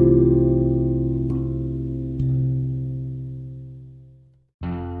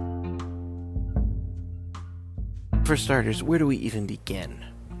 For starters, where do we even begin?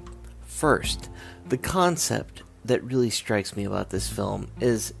 First, the concept that really strikes me about this film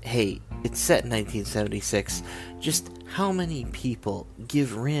is, hey, it's set in 1976. Just how many people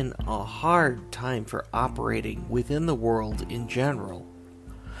give Rin a hard time for operating within the world in general?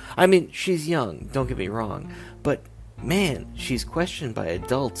 I mean, she's young, don't get me wrong, but man, she's questioned by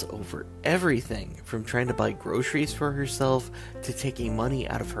adults over everything, from trying to buy groceries for herself to taking money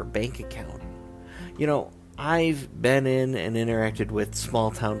out of her bank account. You know, I've been in and interacted with small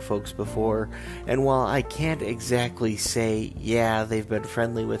town folks before, and while I can't exactly say, yeah, they've been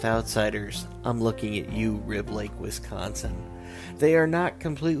friendly with outsiders, I'm looking at you, Rib Lake, Wisconsin. They are not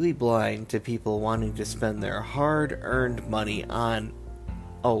completely blind to people wanting to spend their hard-earned money on...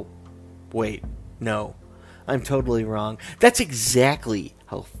 Oh, wait, no. I'm totally wrong. That's exactly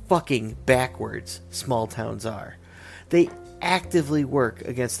how fucking backwards small towns are. They actively work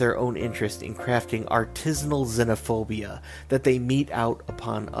against their own interest in crafting artisanal xenophobia that they mete out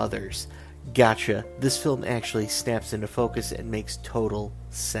upon others. Gotcha. This film actually snaps into focus and makes total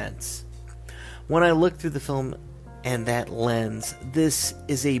sense. When I look through the film and that lens, this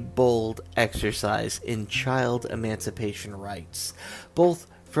is a bold exercise in child emancipation rights, both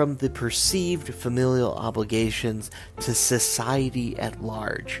from the perceived familial obligations to society at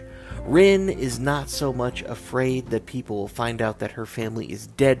large. Rin is not so much afraid that people will find out that her family is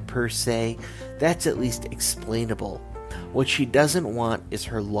dead per se. That's at least explainable. What she doesn't want is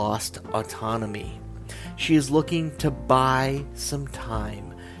her lost autonomy. She is looking to buy some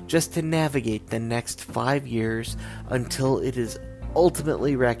time, just to navigate the next 5 years until it is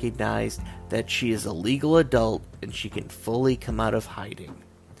ultimately recognized that she is a legal adult and she can fully come out of hiding.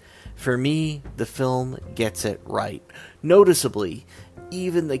 For me, the film gets it right. Noticeably,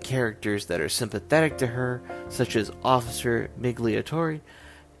 even the characters that are sympathetic to her, such as Officer Migliatori,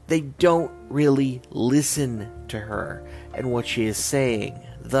 they don't really listen to her and what she is saying,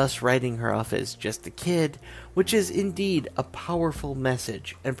 thus writing her off as just a kid, which is indeed a powerful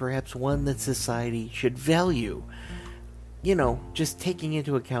message and perhaps one that society should value. You know, just taking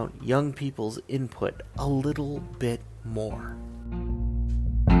into account young people's input a little bit more.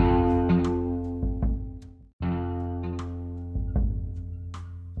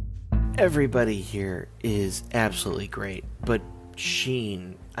 Everybody here is absolutely great, but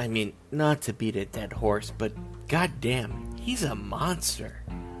Sheen, I mean, not to beat a dead horse, but goddamn, he's a monster.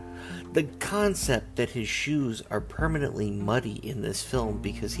 The concept that his shoes are permanently muddy in this film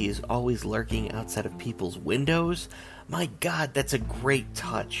because he is always lurking outside of people's windows, my god, that's a great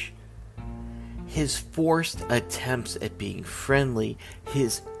touch. His forced attempts at being friendly,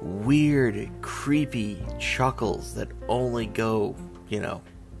 his weird, creepy chuckles that only go,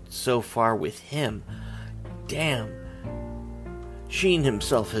 so far with him. Damn. Sheen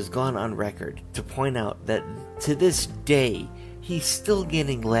himself has gone on record to point out that to this day, he's still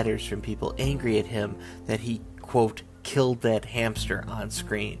getting letters from people angry at him that he, quote, killed that hamster on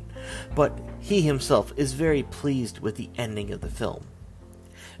screen. But he himself is very pleased with the ending of the film.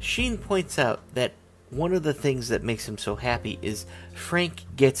 Sheen points out that one of the things that makes him so happy is Frank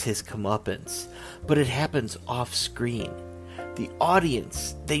gets his comeuppance, but it happens off screen. The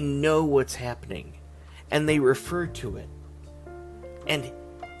audience, they know what's happening, and they refer to it. And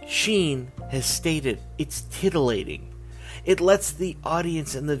Sheen has stated it's titillating. It lets the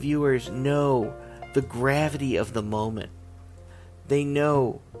audience and the viewers know the gravity of the moment. They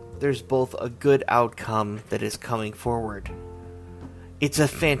know there's both a good outcome that is coming forward. It's a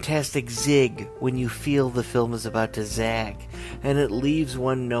fantastic zig when you feel the film is about to zag, and it leaves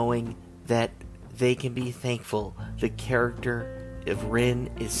one knowing that they can be thankful the character of Rin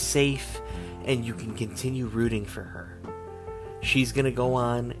is safe and you can continue rooting for her. She's going to go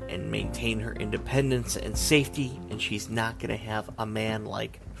on and maintain her independence and safety, and she's not going to have a man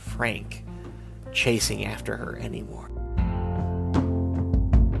like Frank chasing after her anymore.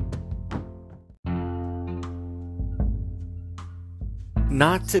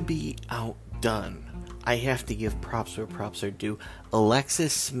 Not to be outdone, I have to give props where props are due.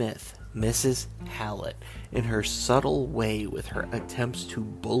 Alexis Smith, Mrs. Hallett, in her subtle way with her attempts to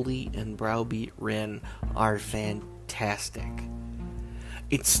bully and browbeat Rin, are fantastic.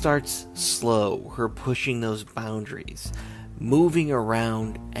 It starts slow, her pushing those boundaries, moving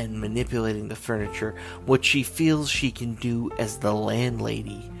around and manipulating the furniture, what she feels she can do as the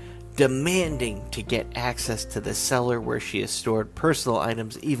landlady, demanding to get access to the cellar where she has stored personal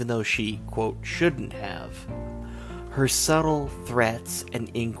items even though she, quote, shouldn't have. Her subtle threats and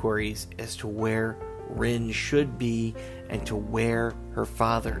inquiries as to where Rin should be and to where her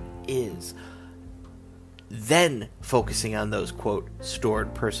father is. Then focusing on those, quote,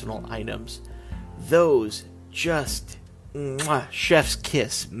 stored personal items. Those just, chef's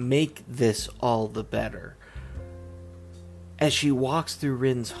kiss, make this all the better. As she walks through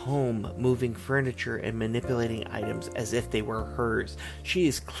Rin's home, moving furniture and manipulating items as if they were hers, she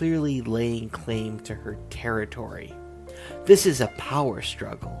is clearly laying claim to her territory. This is a power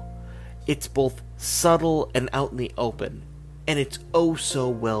struggle. It's both subtle and out in the open, and it's oh so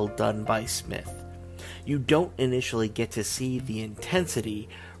well done by Smith. You don't initially get to see the intensity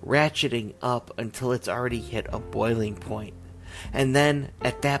ratcheting up until it's already hit a boiling point. And then,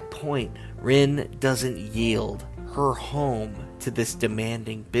 at that point, Rin doesn't yield her home to this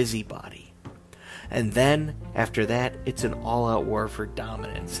demanding busybody. And then, after that, it's an all-out war for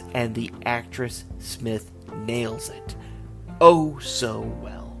dominance, and the actress Smith nails it. Oh so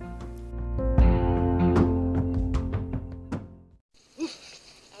well. I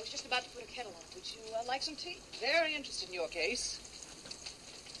was just about to put a kettle on. Would you like some tea? Very interested in your case.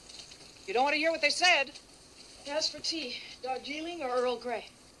 You don't want to hear what they said? As for tea, Darjeeling or Earl Grey?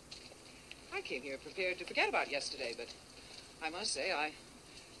 I came here prepared to forget about yesterday, but I must say I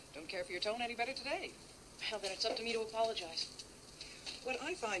don't care for your tone any better today. Well, then it's up to me to apologize. What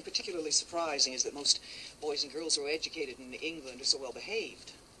I find particularly surprising is that most boys and girls who are educated in England are so well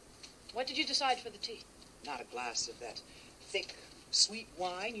behaved. What did you decide for the tea? Not a glass of that thick, sweet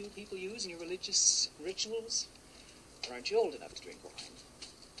wine you people use in your religious rituals. Or aren't you old enough to drink wine?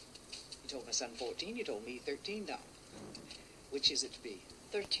 You told my son 14, you told me 13 now. Which is it to be?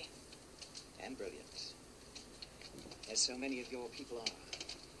 13. And brilliant. As so many of your people are.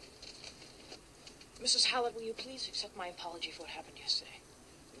 Mrs. Hallett, will you please accept my apology for what happened yesterday?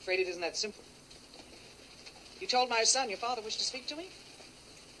 I'm afraid it isn't that simple. You told my son your father wished to speak to me?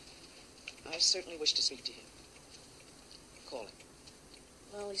 I certainly wish to speak to him. Call him.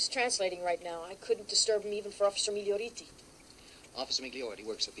 Well, he's translating right now. I couldn't disturb him even for Officer Miglioriti. Officer Miglioriti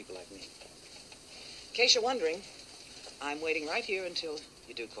works for people like me. In case you're wondering, I'm waiting right here until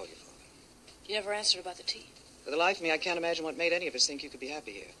you do call your father. You never answered about the tea. For the life of me, I can't imagine what made any of us think you could be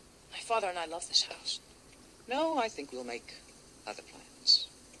happy here. My father and I love this house. No, I think we'll make other plans.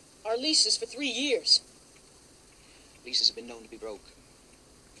 Our lease is for 3 years. Leases have been known to be broken.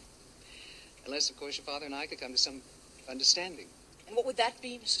 Unless, of course, your father and I could come to some understanding. And what would that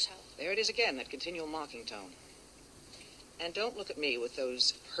be, Mrs. Hallett? There it is again, that continual mocking tone. And don't look at me with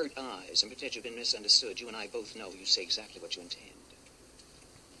those hurt eyes and pretend you've been misunderstood. You and I both know you say exactly what you intend.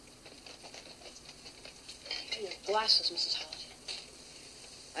 Your glasses, Mrs. Hallett.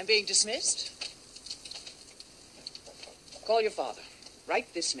 I'm being dismissed. Call your father.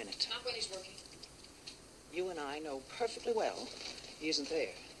 Right this minute. Not when he's working. You and I know perfectly well he isn't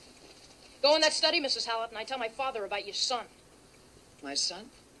there. Go in that study, Mrs. Hallett, and I tell my father about your son. My son?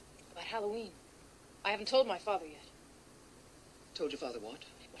 About Halloween. I haven't told my father yet. Told your father what?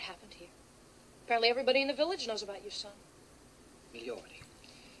 What happened here. Apparently everybody in the village knows about your son. Miglioriti.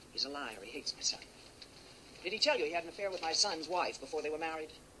 He's a liar. He hates my son. Did he tell you he had an affair with my son's wife before they were married?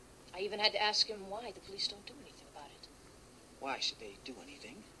 I even had to ask him why the police don't do anything about it. Why should they do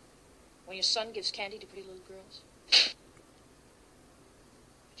anything? When your son gives candy to pretty little girls. Put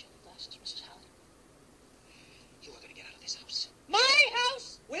your glasses, Mrs. Hallett. You are going to get out of this house. My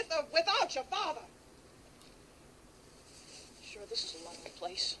house? Without your father? Sure, this is a lonely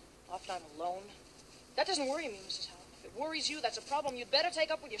place. Often I'm alone. That doesn't worry me, Mrs. Hallett. If it worries you, that's a problem you'd better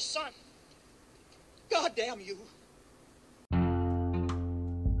take up with your son. God damn you.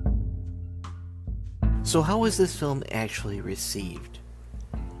 So how was this film actually received?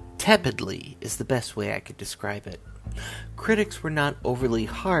 Tepidly is the best way I could describe it. Critics were not overly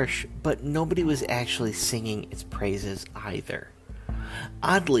harsh, but nobody was actually singing its praises either.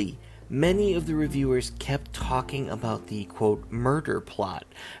 Oddly, many of the reviewers kept talking about the, quote, murder plot,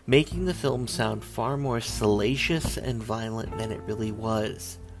 making the film sound far more salacious and violent than it really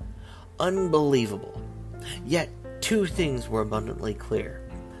was. Unbelievable. Yet, two things were abundantly clear.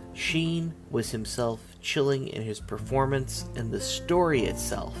 Sheen was himself chilling in his performance, and the story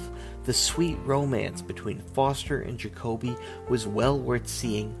itself, the sweet romance between Foster and Jacoby, was well worth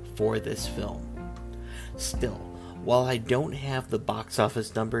seeing for this film. Still, While I don't have the box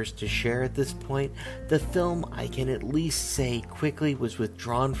office numbers to share at this point, the film, I can at least say, quickly was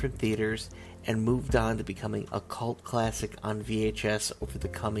withdrawn from theaters and moved on to becoming a cult classic on VHS over the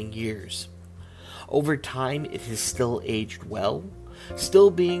coming years. Over time, it has still aged well, still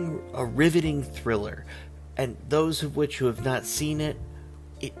being a riveting thriller, and those of which who have not seen it,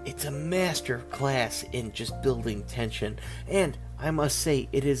 it's a master class in just building tension, and I must say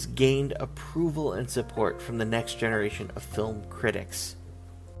it has gained approval and support from the next generation of film critics.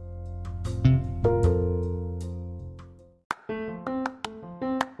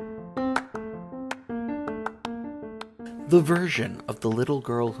 The version of The Little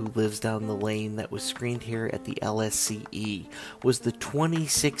Girl Who Lives Down the Lane that was screened here at the LSCE was the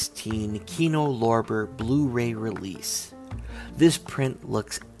 2016 Kino Lorber Blu-ray release. This print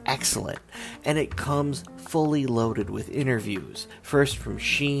looks excellent, and it comes fully loaded with interviews, first from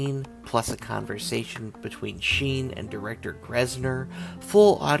Sheen, plus a conversation between Sheen and director Gresner,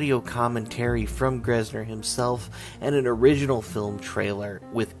 full audio commentary from Gresner himself, and an original film trailer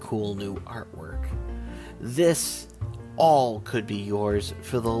with cool new artwork. This all could be yours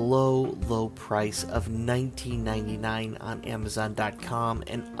for the low price of $19.99 on Amazon.com,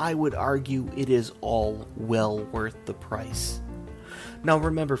 and I would argue it is all well worth the price. Now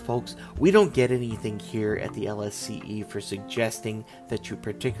remember folks, we don't get anything here at the LSCE for suggesting that you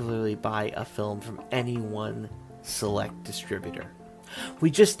particularly buy a film from any one select distributor.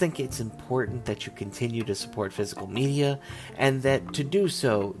 We just think it's important that you continue to support physical media, and that to do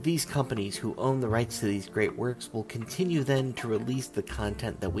so, these companies who own the rights to these great works will continue then to release the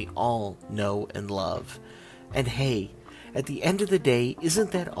content that we all know and love. And hey, at the end of the day,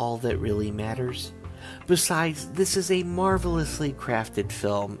 isn't that all that really matters? Besides, this is a marvelously crafted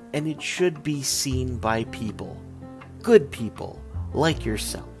film, and it should be seen by people. Good people, like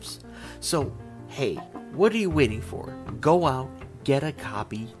yourselves. So, hey, what are you waiting for? Go out, get a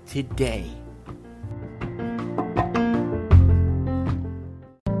copy today.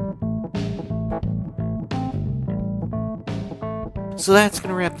 So that's going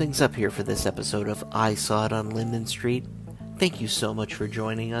to wrap things up here for this episode of I Saw It on Linden Street. Thank you so much for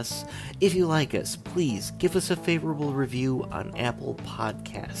joining us. If you like us, please give us a favorable review on Apple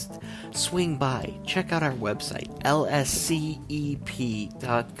Podcast. Swing by, check out our website, lscep.com,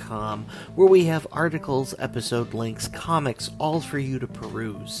 where we have articles, episode links, comics, all for you to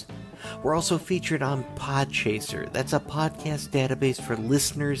peruse. We're also featured on Podchaser. That's a podcast database for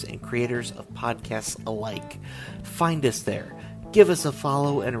listeners and creators of podcasts alike. Find us there. Give us a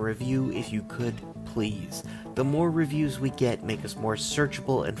follow and a review if you could, please. The more reviews we get make us more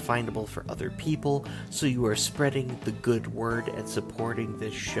searchable and findable for other people, so you are spreading the good word and supporting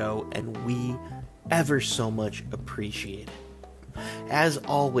this show, and we ever so much appreciate it. As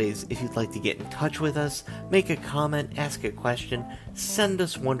always, if you'd like to get in touch with us, make a comment, ask a question, send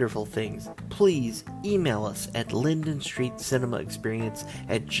us wonderful things, please email us at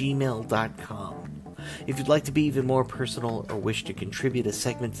lindenstreetcinemaexperience@gmail.com. If you'd like to be even more personal or wish to contribute a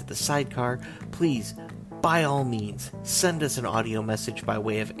segment to the sidecar, please, by all means, send us an audio message by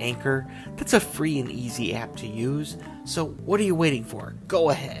way of Anchor. That's a free and easy app to use, so what are you waiting for? Go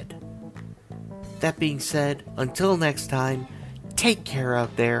ahead. That being said, until next time, take care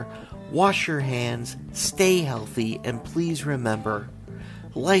out there, wash your hands, stay healthy, and please remember,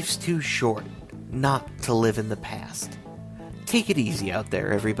 life's too short not to live in the past. Take it easy out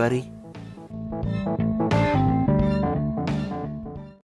there, everybody.